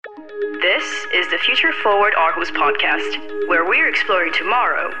This is the Future Forward Aarhus podcast, where we're exploring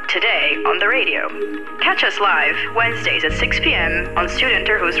tomorrow, today, on the radio. Catch us live, Wednesdays at 6 p.m. on Student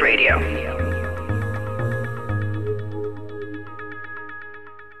Aarhus Radio.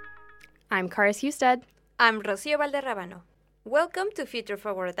 I'm Karis Husted. I'm Rocio Valderrabano. Welcome to Future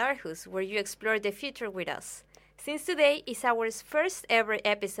Forward Aarhus, where you explore the future with us. Since today is our first ever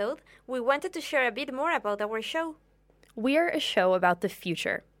episode, we wanted to share a bit more about our show. We're a show about the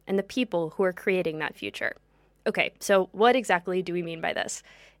future and the people who are creating that future. Okay, so what exactly do we mean by this?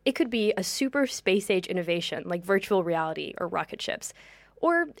 It could be a super space-age innovation like virtual reality or rocket ships.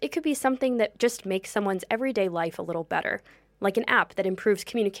 Or it could be something that just makes someone's everyday life a little better, like an app that improves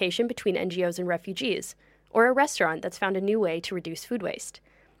communication between NGOs and refugees, or a restaurant that's found a new way to reduce food waste.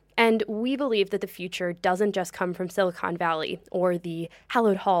 And we believe that the future doesn't just come from Silicon Valley or the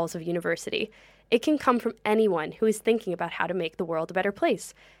hallowed halls of university. It can come from anyone who is thinking about how to make the world a better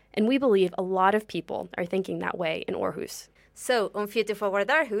place. And we believe a lot of people are thinking that way in Aarhus. So, on Future Forward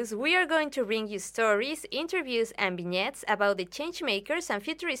Aarhus, we are going to bring you stories, interviews, and vignettes about the changemakers and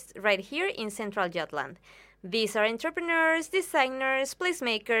futurists right here in Central Jutland. These are entrepreneurs, designers,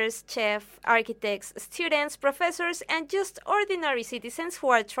 placemakers, chefs, architects, students, professors, and just ordinary citizens who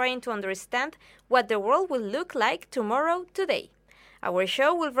are trying to understand what the world will look like tomorrow, today. Our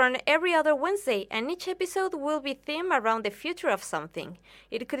show will run every other Wednesday, and each episode will be themed around the future of something.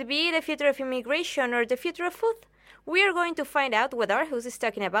 It could be the future of immigration or the future of food. We are going to find out what Aarhus is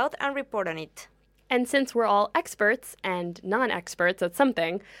talking about and report on it. And since we're all experts and non-experts at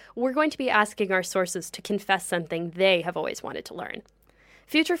something, we're going to be asking our sources to confess something they have always wanted to learn.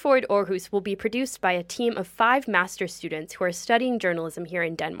 Future Forward Aarhus will be produced by a team of 5 master's students who are studying journalism here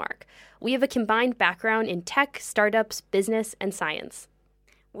in Denmark. We have a combined background in tech, startups, business, and science.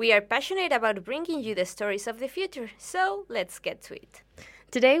 We are passionate about bringing you the stories of the future, so let's get to it.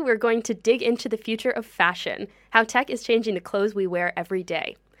 Today, we're going to dig into the future of fashion, how tech is changing the clothes we wear every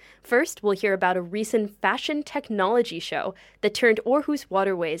day. First, we'll hear about a recent fashion technology show that turned Aarhus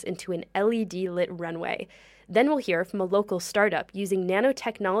waterways into an LED-lit runway. Then we'll hear from a local startup using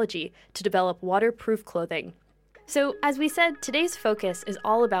nanotechnology to develop waterproof clothing. So, as we said, today's focus is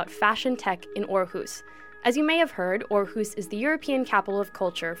all about fashion tech in Aarhus. As you may have heard, Aarhus is the European Capital of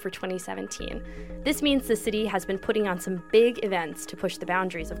Culture for 2017. This means the city has been putting on some big events to push the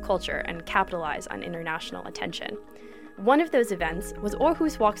boundaries of culture and capitalize on international attention. One of those events was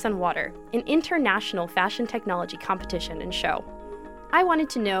Aarhus Walks on Water, an international fashion technology competition and show. I wanted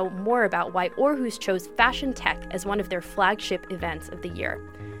to know more about why Aarhus chose fashion tech as one of their flagship events of the year.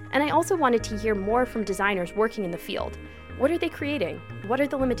 And I also wanted to hear more from designers working in the field. What are they creating? What are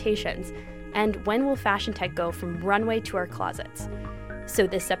the limitations? And when will fashion tech go from runway to our closets? So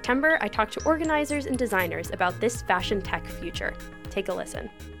this September, I talked to organizers and designers about this fashion tech future. Take a listen.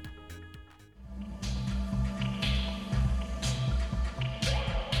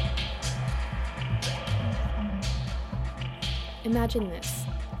 Imagine this,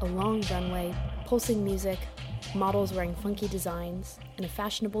 a long runway, pulsing music, models wearing funky designs, and a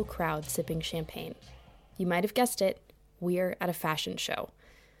fashionable crowd sipping champagne. You might have guessed it, we're at a fashion show.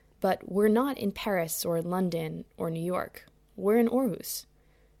 But we're not in Paris or London or New York. We're in Aarhus.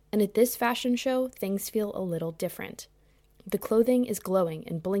 And at this fashion show, things feel a little different. The clothing is glowing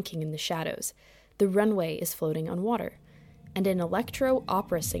and blinking in the shadows. The runway is floating on water. And an electro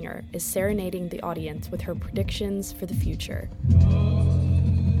opera singer is serenading the audience with her predictions for the future.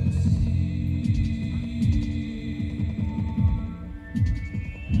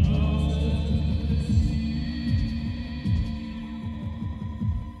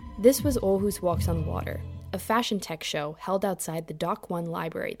 This was Aarhus Walks on Water, a fashion tech show held outside the Dock 1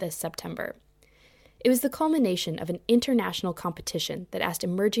 library this September. It was the culmination of an international competition that asked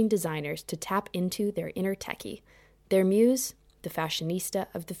emerging designers to tap into their inner techie, their muse, the fashionista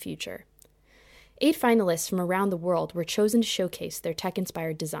of the future. 8 finalists from around the world were chosen to showcase their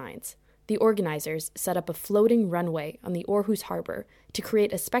tech-inspired designs. The organizers set up a floating runway on the Aarhus harbor to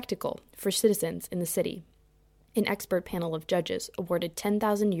create a spectacle for citizens in the city. An expert panel of judges awarded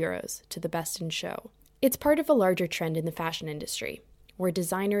 10,000 euros to the best in show. It's part of a larger trend in the fashion industry, where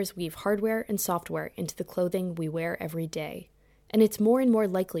designers weave hardware and software into the clothing we wear every day. And it's more and more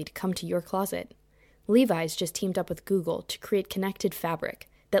likely to come to your closet. Levi's just teamed up with Google to create connected fabric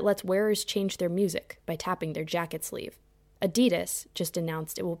that lets wearers change their music by tapping their jacket sleeve. Adidas just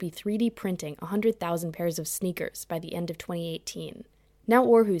announced it will be 3D printing 100,000 pairs of sneakers by the end of 2018. Now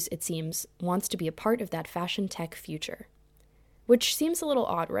Aarhus, it seems, wants to be a part of that fashion tech future. Which seems a little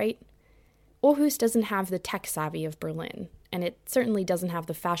odd, right? Aarhus doesn't have the tech savvy of Berlin, and it certainly doesn't have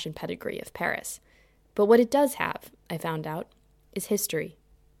the fashion pedigree of Paris. But what it does have, I found out, is history.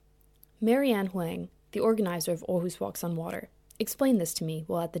 Marianne Huang, the organizer of Aarhus Walks on Water, explained this to me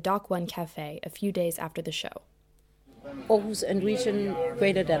while at the Dock One Cafe a few days after the show. Aarhus and region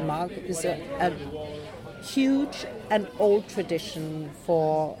Greater Denmark is a huge and old tradition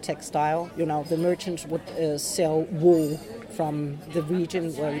for textile. You know, the merchants would sell wool from the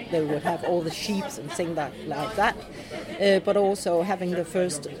region where they would have all the sheep and things like that. But also having the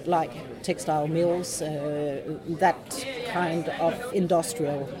first textile mills, that kind of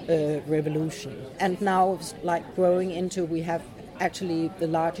industrial revolution. And now growing into, we have actually the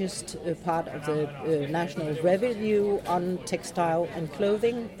largest part of the national revenue on textile and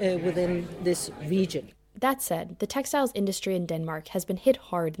clothing within this region. That said, the textiles industry in Denmark has been hit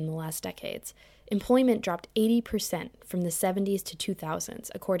hard in the last decades. Employment dropped 80% from the 70s to 2000s,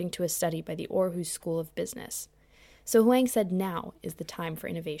 according to a study by the Aarhus School of Business. So Huang said now is the time for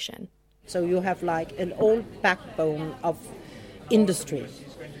innovation. So you have an old backbone of industry.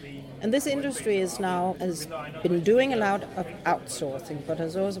 And this industry has been doing a lot of outsourcing, but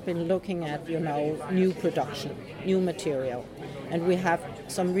has also been looking at, new production, new material. And we have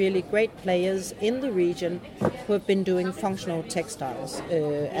some really great players in the region who have been doing functional textiles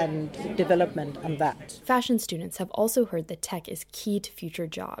and development on that. Fashion students have also heard that tech is key to future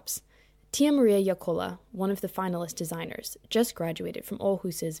jobs. Tia Maria Jaakkola, one of the finalist designers, just graduated from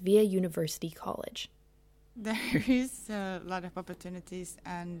Aarhus's VIA University College. There is a lot of opportunities,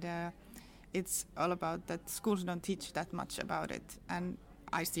 and it's all about that schools don't teach that much about it. And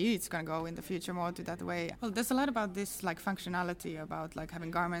I see it's going to go in the future more to that way. Well, there's a lot about this functionality, about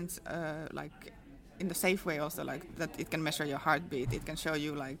having garments in the safe way also, that it can measure your heartbeat. It can show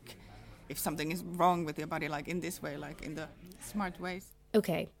you if something is wrong with your body, in this way, in the smart ways.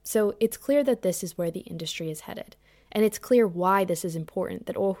 Okay, so it's clear that this is where the industry is headed. And it's clear why this is important,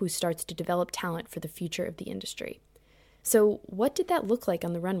 that Aarhus starts to develop talent for the future of the industry. So what did that look like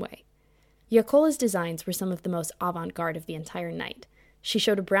on the runway? Jaakkola's designs were some of the most avant-garde of the entire night. She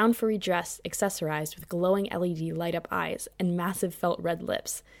showed a brown furry dress accessorized with glowing LED light-up eyes and massive felt red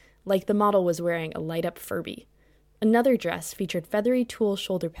lips, like the model was wearing a light-up Furby. Another dress featured feathery tulle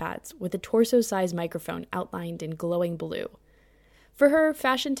shoulder pads with a torso-sized microphone outlined in glowing blue. For her,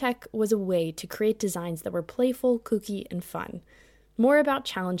 fashion tech was a way to create designs that were playful, kooky, and fun, more about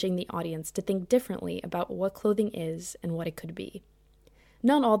challenging the audience to think differently about what clothing is and what it could be.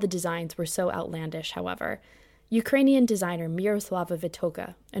 Not all the designs were so outlandish, however. Ukrainian designer Miroslava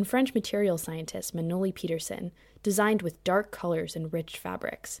Vitoka and French material scientist Manoli Peterson designed with dark colors and rich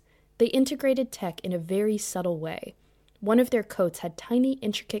fabrics. They integrated tech in a very subtle way. One of their coats had tiny,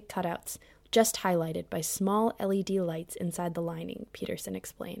 intricate cutouts, just highlighted by small LED lights inside the lining, Peterson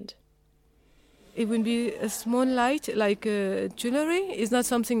explained. It would be a small light, like jewelry. It's not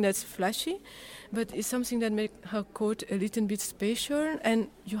something that's flashy, but it's something that makes her coat a little bit spatial, and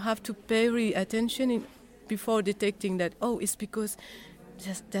you have to pay really attention before detecting that, it's because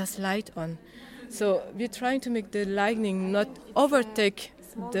there's light on. So we're trying to make the lighting not overtake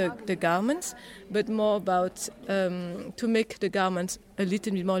the garments, but more about to make the garments a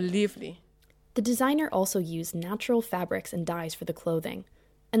little bit more lively. The designer also used natural fabrics and dyes for the clothing,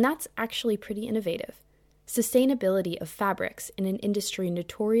 and that's actually pretty innovative. Sustainability of fabrics in an industry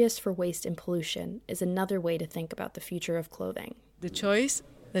notorious for waste and pollution is another way to think about the future of clothing. The choice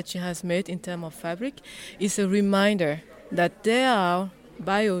that she has made in terms of fabric is a reminder that there are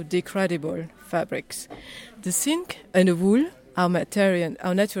biodegradable fabrics. The silk and the wool are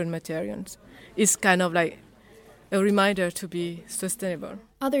natural materials. It's kind of like a reminder to be sustainable.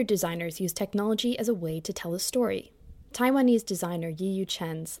 Other designers use technology as a way to tell a story. Taiwanese designer Yiyu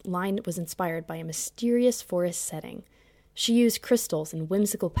Chen's line was inspired by a mysterious forest setting. She used crystals and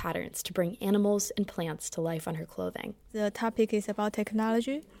whimsical patterns to bring animals and plants to life on her clothing. The topic is about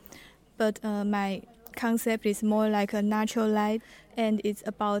technology, but my concept is more like a natural light, and it's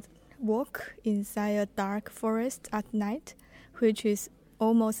about walk inside a dark forest at night, which is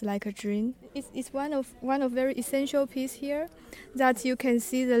almost like a dream. It's one of very essential piece here, that you can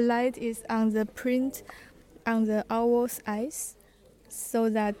see the light is on the print on the owl's eyes, so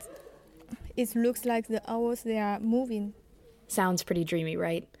that it looks like the owls, they are moving. Sounds pretty dreamy,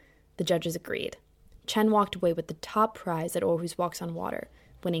 right? The judges agreed. Chen walked away with the top prize at Aarhus Walks on Water,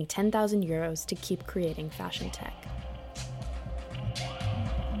 winning 10,000 euros to keep creating fashion tech.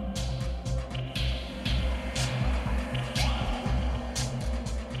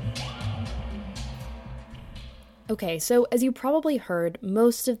 Okay, so as you probably heard,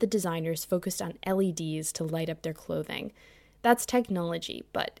 most of the designers focused on LEDs to light up their clothing. That's technology,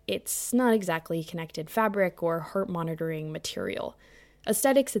 but it's not exactly connected fabric or heart monitoring material.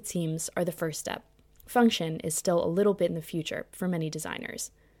 Aesthetics, it seems, are the first step. Function is still a little bit in the future for many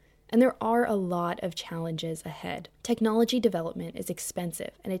designers. And there are a lot of challenges ahead. Technology development is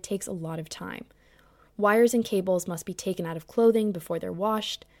expensive and it takes a lot of time. Wires and cables must be taken out of clothing before they're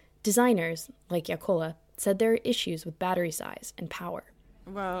washed. Designers, like Jaakkola, said there are issues with battery size and power.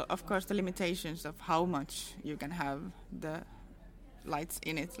 Well, of course, the limitations of how much you can have the lights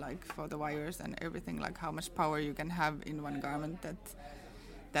in it, like for the wires and everything, like how much power you can have in one garment,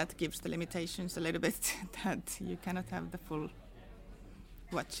 that gives the limitations a little bit, that you cannot have the full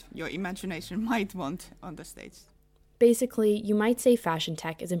what your imagination might want on the stage. Basically, you might say fashion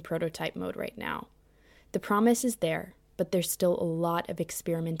tech is in prototype mode right now. The promise is there, but there's still a lot of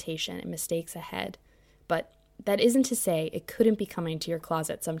experimentation and mistakes ahead. But that isn't to say it couldn't be coming to your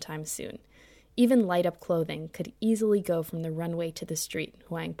closet sometime soon. Even light-up clothing could easily go from the runway to the street,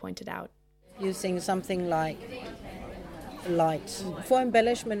 Huang pointed out. Using something like light for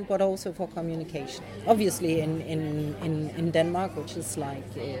embellishment, but also for communication. Obviously, in Denmark, which is like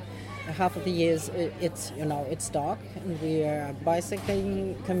half of the years, it's dark, and we are a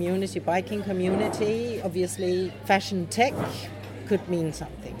biking community. Obviously, fashion tech could mean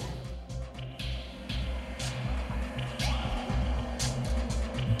something.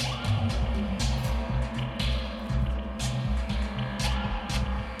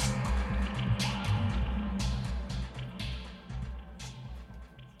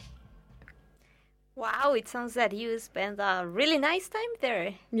 Wow, it sounds that you spent a really nice time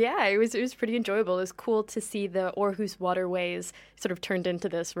there. Yeah, it was pretty enjoyable. It was cool to see the Aarhus waterways sort of turned into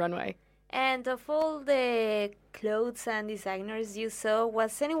this runway. And of all the clothes and designers you saw,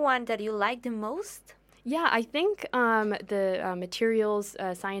 was anyone that you liked the most? Yeah, I think the materials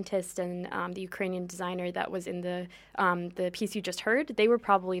scientist and the Ukrainian designer that was in the piece you just heard, they were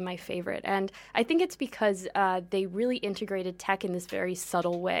probably my favorite. And I think it's because they really integrated tech in this very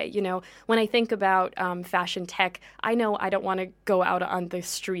subtle way. You know, when I think about fashion tech, I know I don't want to go out on the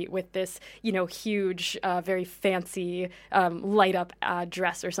street with this, huge, very fancy light-up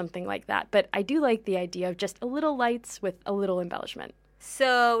dress or something like that. But I do like the idea of just a little lights with a little embellishment.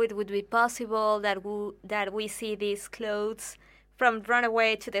 So it would be possible that we see these clothes from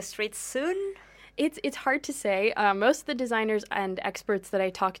runway to the streets soon? It's hard to say. Most of the designers and experts that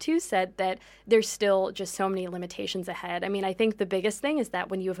I talked to said that there's still just so many limitations ahead. I mean, I think the biggest thing is that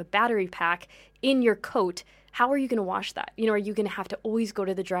when you have a battery pack in your coat, how are you going to wash that? Are you going to have to always go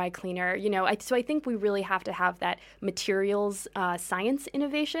to the dry cleaner? So I think we really have to have that materials science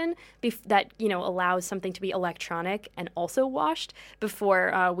innovation that, allows something to be electronic and also washed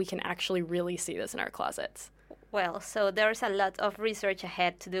before we can actually really see this in our closets. Well, so there's a lot of research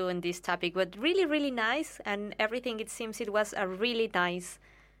ahead to do on this topic, but really, really nice. And everything, it seems it was a really nice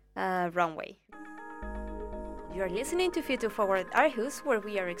runway. You're listening to Future Forward Aarhus, where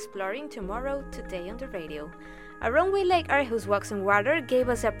we are exploring tomorrow, today on the radio. A runway like Aarhus Walks on Water gave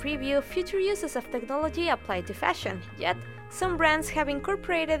us a preview of future uses of technology applied to fashion. Yet, some brands have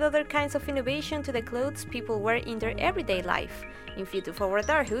incorporated other kinds of innovation to the clothes people wear in their everyday life. In Future Forward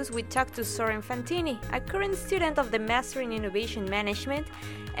Aarhus, we talked to Soren Fantini, a current student of the Master in Innovation Management,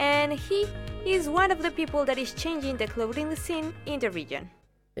 and he is one of the people that is changing the clothing scene in the region.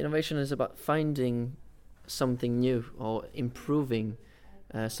 Innovation is about finding something new or improving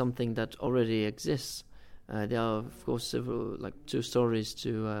something that already exists. There are, of course, several, two stories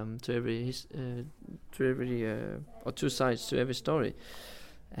to every or two sides to every story,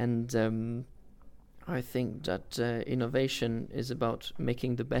 and I think that innovation is about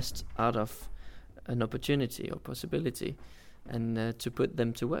making the best out of an opportunity or possibility, and to put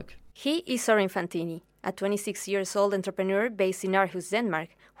them to work. He is Soren Fantini, a 26-year-old entrepreneur based in Aarhus, Denmark,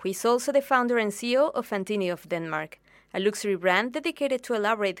 who is also the founder and CEO of Fantini of Denmark, a luxury brand dedicated to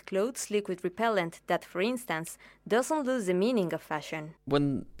elaborate clothes liquid repellent that, for instance, doesn't lose the meaning of fashion.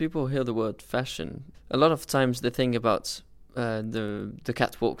 When people hear the word fashion, a lot of times they think about the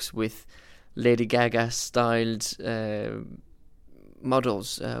catwalks with Lady Gaga-styled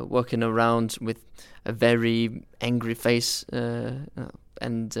models walking around with a very angry face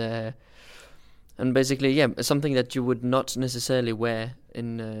and basically, something that you would not necessarily wear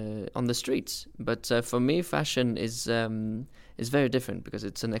on the streets. But for me, fashion is very different because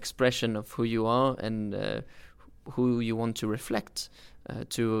it's an expression of who you are and who you want to reflect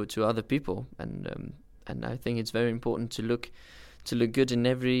to other people. And I think it's very important to look good in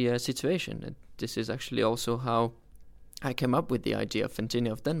every situation. And this is actually also how I came up with the idea of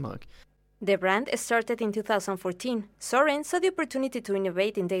Fantini of Denmark. The brand started in 2014. Soren saw the opportunity to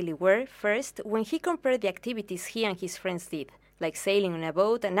innovate in daily wear first when he compared the activities he and his friends did, like sailing on a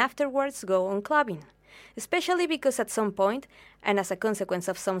boat and afterwards go on clubbing. especially because at some point, and as a consequence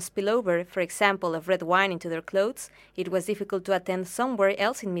of some spillover, for example of red wine into their clothes, it was difficult to attend somewhere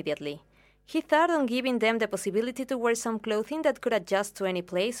else immediately. He thought on giving them the possibility to wear some clothing that could adjust to any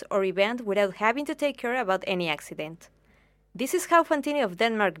place or event without having to take care about any accident. This is how Fantini of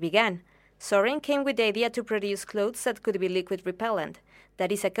Denmark began. Soren came with the idea to produce clothes that could be liquid repellent.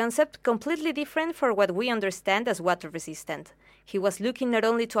 That is a concept completely different from what we understand as water resistant. He was looking not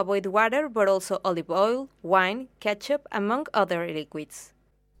only to avoid water, but also olive oil, wine, ketchup, among other liquids.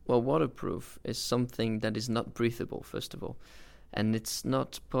 Well, waterproof is something that is not breathable, first of all. And it's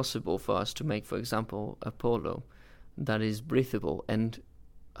not possible for us to make, for example, a polo that is breathable and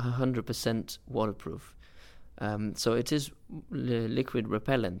 100% waterproof. So it is liquid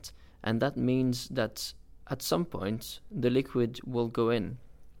repellent. And that means that at some point the liquid will go in.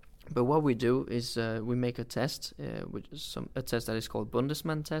 But what we do is we make a test, a test that is called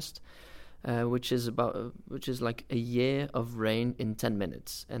Bundesmann test, which is like a year of rain in 10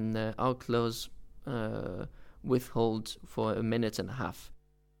 minutes, and our clothes withhold for a minute and a half.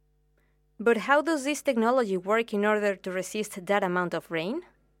 But how does this technology work in order to resist that amount of rain?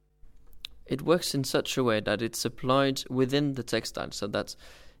 It works in such a way that it's applied within the textile, so that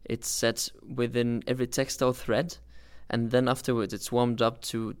it's set within every textile thread, and then afterwards it's warmed up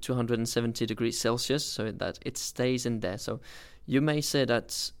to 270 degrees Celsius so that it stays in there. So you may say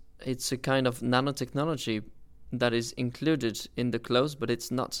that it's a kind of nanotechnology that is included in the clothes, but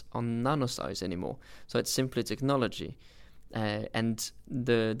it's not on nano size anymore. So it's simply technology. And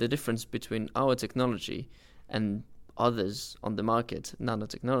the difference between our technology and others on the market,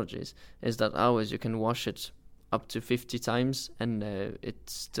 nanotechnologies, is that ours you can wash it up to 50 times and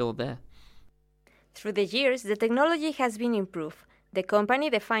it's still there. Through the years, the technology has been improved. The company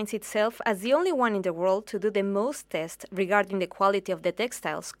defines itself as the only one in the world to do the most tests regarding the quality of the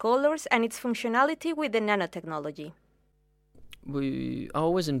textiles, colors, and its functionality with the nanotechnology. We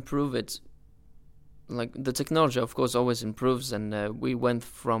always improve it. Like the technology, of course, always improves, and we went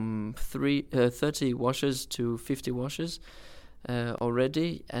from 30 washers to 50 washers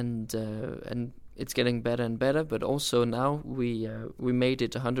already, and it's getting better and better. But also now we made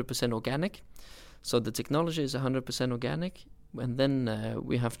it 100% organic, so the technology is 100% organic, and then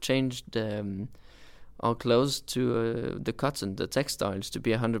we have changed our clothes to the cotton, the textiles, to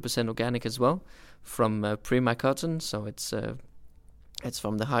be 100% organic as well, from Prima cotton. So it's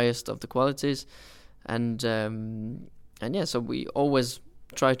from the highest of the qualities. And yeah, so we always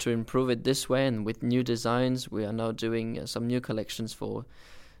try to improve it this way, and with new designs. We are now doing some new collections for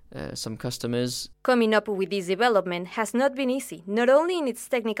some customers. Coming up with this development has not been easy, not only in its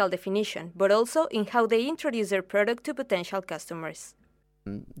technical definition, but also in how they introduce their product to potential customers.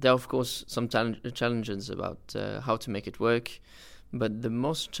 There are, of course, some challenges about how to make it work, but the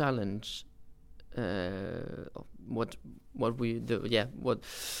most challenge, the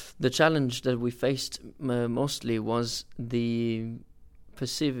challenge that we faced mostly was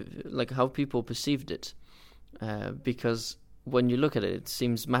how people perceived it, because when you look at it, it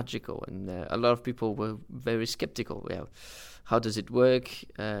seems magical, and a lot of people were very skeptical. Yeah, how does it work?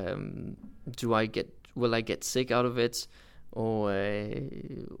 Will I get sick out of it, or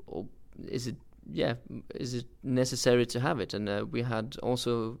is it necessary to have it? And we have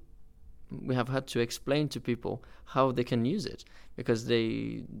had to explain to people how they can use it, because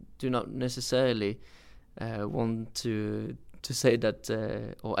they do not necessarily want to say that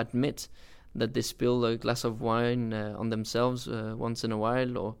or admit that they spill a glass of wine on themselves once in a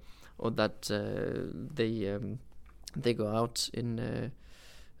while, or that they go out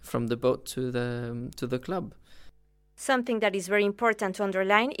from the boat to the club. Something that is very important to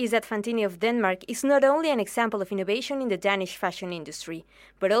underline is that Fantini of Denmark is not only an example of innovation in the Danish fashion industry,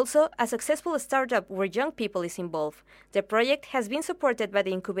 but also a successful startup where young people is involved. The project has been supported by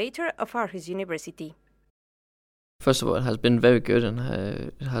the incubator of Aarhus University. First of all, it has been very good, and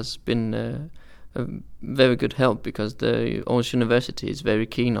it has been a very good help, because the Aarhus University is very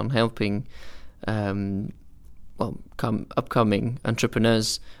keen on helping upcoming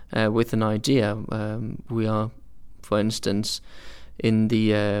entrepreneurs with an idea. We are, for instance, in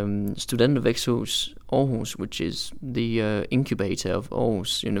the Studentervæksthus Aarhus, which is the incubator of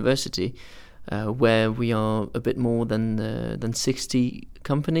Aarhus University, where we are a bit more than 60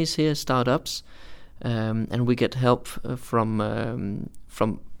 companies here, startups. And we get help from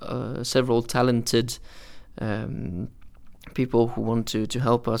several talented people who want to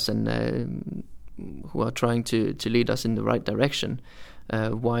help us, and who are trying to lead us in the right direction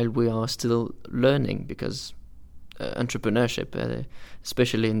while we are still learning, because entrepreneurship,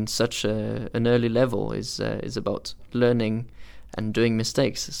 especially in such an early level, is about learning and doing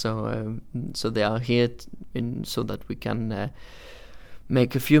mistakes. So they are here so that we can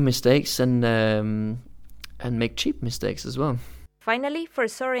make a few mistakes and make cheap mistakes as well. Finally, for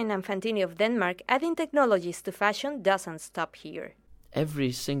Soren and Fantini of Denmark, adding technologies to fashion doesn't stop here.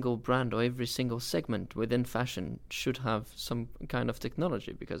 Every single brand or every single segment within fashion should have some kind of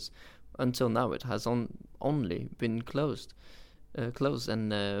technology, because until now it has only been closed,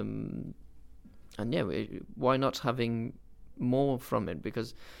 and why not having more from it?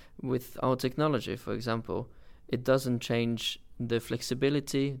 Because with our technology, for example, it doesn't change the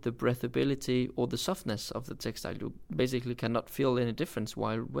flexibility, the breathability, or the softness of the textile. You basically cannot feel any difference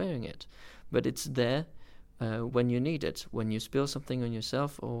while wearing it, but it's there when you need it, when you spill something on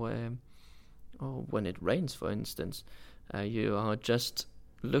yourself, or when it rains, for instance. You are just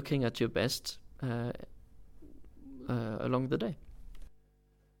looking at your best along the day.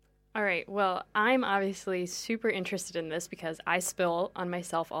 All right, well, I'm obviously super interested in this because I spill on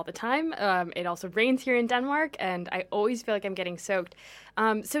myself all the time. It also rains here in Denmark, and I always feel like I'm getting soaked.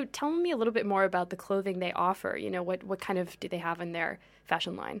 So tell me a little bit more about the clothing they offer. You know, what kind of do they have in their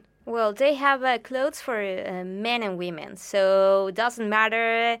fashion line? Well, they have clothes for men and women, so it doesn't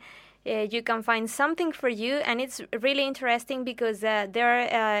matter. You can find something for you, and it's really interesting because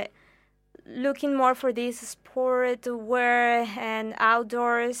they're looking more for this sport wear and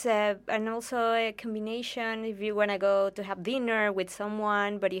outdoors, and also a combination if you want to go to have dinner with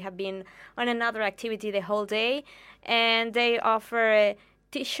someone but you have been on another activity the whole day. And they offer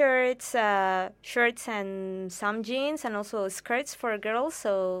t-shirts, shirts, and some jeans, and also skirts for girls.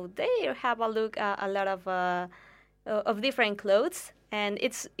 So they have a lot of different clothes, and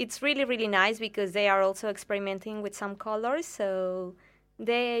it's really, really nice because they are also experimenting with some colors. So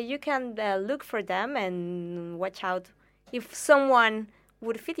you can look for them and watch out if someone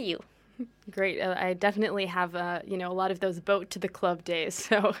would fit you. Great. I definitely have, a lot of those boat to the club days,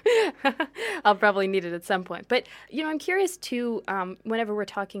 so I'll probably need it at some point. But, I'm curious, too, whenever we're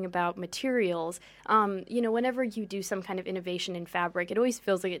talking about materials, whenever you do some kind of innovation in fabric, it always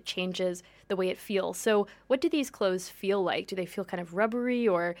feels like it changes the way it feels. So what do these clothes feel like? Do they feel kind of rubbery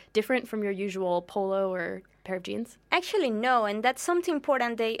or different from your usual polo or pair of jeans? Actually, no, and that's something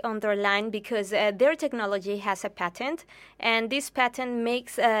important they underline because their technology has a patent, and this patent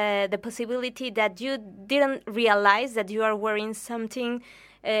makes the possibility that you didn't realize that you are wearing something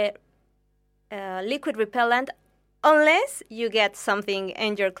liquid repellent unless you get something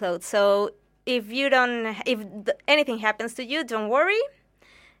in your clothes. So if anything happens to you, don't worry.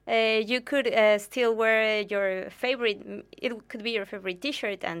 You could still wear your favorite, it could be your favorite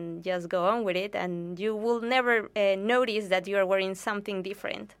t-shirt and just go on with it, and you will never notice that you are wearing something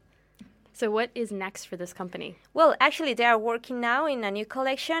different. So what is next for this company? Well, actually, they are working now in a new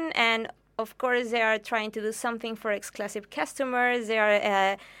collection, and of course, they are trying to do something for exclusive customers. They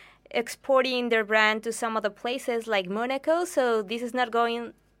are exporting their brand to some other places like Monaco, so this is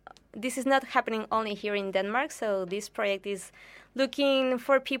not happening only here in Denmark, so this project is looking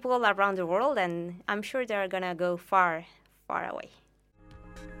for people around the world, and I'm sure they're gonna go far, far away.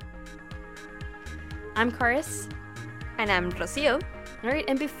 I'm Karis. And I'm Rocio. All right,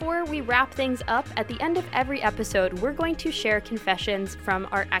 and before we wrap things up, at the end of every episode, we're going to share confessions from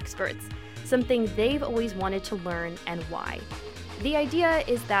our experts, something they've always wanted to learn and why. The idea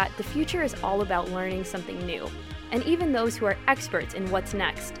is that the future is all about learning something new, and even those who are experts in what's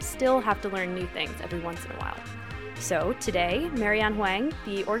next still have to learn new things every once in a while. So today, Marianne Huang,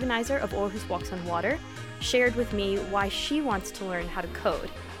 the organizer of Aarhus Walks on Water, shared with me why she wants to learn how to code,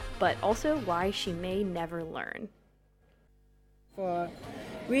 but also why she may never learn. For a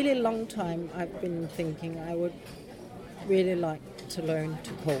really long time, I've been thinking I would really like to learn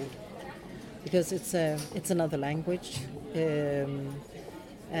to code, because it's another language,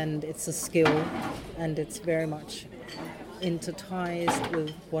 and it's a skill, and it's very much intertwined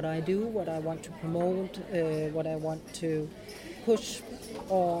with what I do, what I want to promote, what I want to push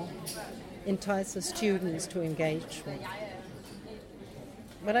or entice the students to engage with.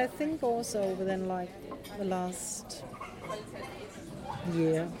 But I think also within the last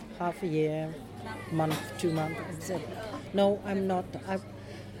year, half a year, month, 2 months, I said, no, I'm not.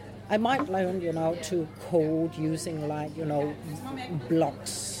 I might learn, to code using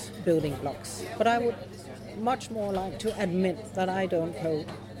blocks, building blocks. But I would much more like to admit that I don't code,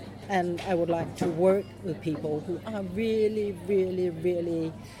 and I would like to work with people who are really, really,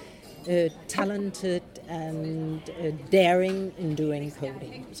 really talented and daring in doing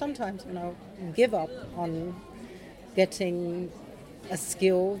coding. Sometimes, give up on getting a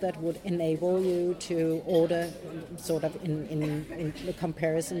skill that would enable you to order, sort of in the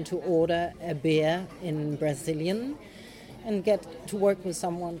comparison to order a beer in Brazilian. and get to work with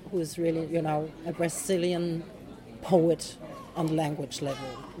someone who is really, a Brazilian poet on the language level.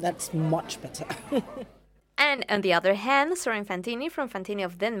 That's much better. And on the other hand, Søren Fantini from Fantini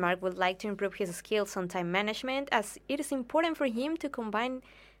of Denmark would like to improve his skills on time management, as it is important for him to combine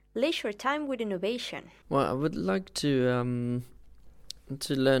leisure time with innovation. Well, I would like to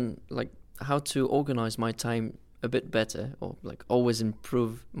learn how to organize my time a bit better, or always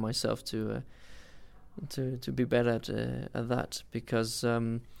improve myself to be better at that, because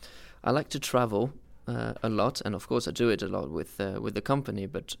I like to travel a lot, and of course I do it a lot with the company,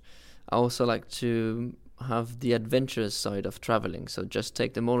 but I also like to have the adventurous side of traveling. So just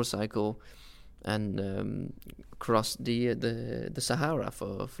take the motorcycle and cross the Sahara,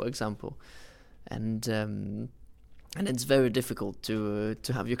 for example, and it's very difficult to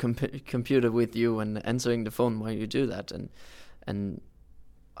have your computer with you and answering the phone while you do that, and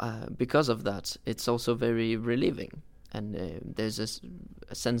because of that, it's also very relieving, and there's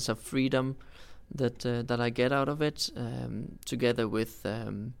a sense of freedom that I get out of it, together with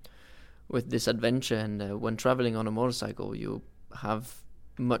this adventure. And when traveling on a motorcycle, you have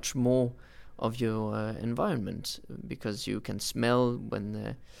much more of your environment, because you can smell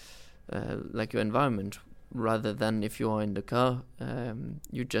when your environment, rather than if you are in the car.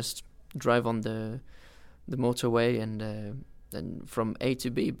 You just drive on the motorway and from A to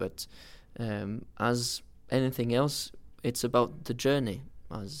B, but as anything else, it's about the journey,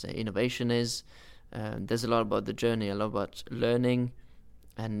 as innovation is. There's a lot about the journey, a lot about learning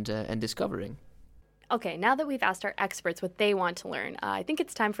and discovering. Okay, now that we've asked our experts what they want to learn, I think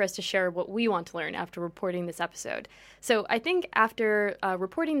it's time for us to share what we want to learn after reporting this episode. So I think after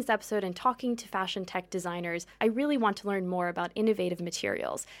reporting this episode and talking to fashion tech designers, I really want to learn more about innovative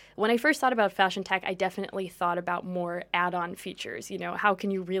materials. When I first thought about fashion tech, I definitely thought about more add-on features. How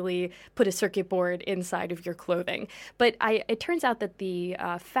can you really put a circuit board inside of your clothing? But it turns out that the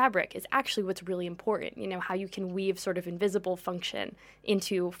fabric is actually what's really important, how you can weave sort of invisible function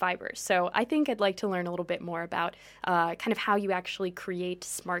into fibers. So I think I'd like to learn a little bit more about kind of how you actually create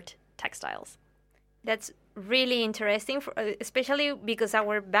smart textiles. That's really interesting, especially because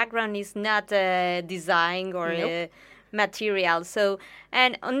our background is not design or material. So,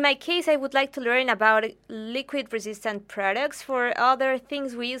 and on my case, I would like to learn about liquid-resistant products for other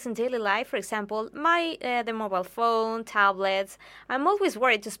things we use in daily life. For example, the mobile phone, tablets. I'm always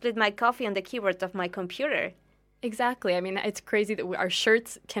worried to split my coffee on the keyboard of my computer. Exactly. I mean, it's crazy that our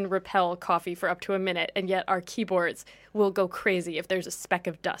shirts can repel coffee for up to a minute, and yet our keyboards will go crazy if there's a speck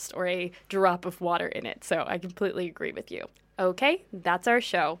of dust or a drop of water in it. So I completely agree with you. Okay, that's our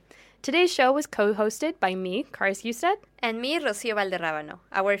show. Today's show was co-hosted by me, Karis Husted. And me, Rocío Valderrábano.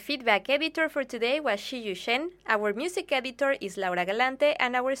 Our feedback editor for today was Shiyu Shen. Our music editor is Laura Galante.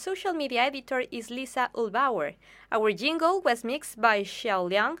 And our social media editor is Lisa Ulbauer. Our jingle was mixed by Xiao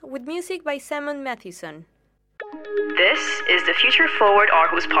Liang with music by Simon Matheson. This is the Future Forward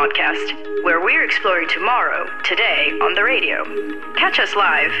Aarhus podcast, where we're exploring tomorrow, today, on the radio. Catch us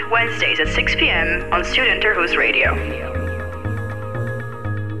live Wednesdays at 6 p.m. on Student Aarhus Radio.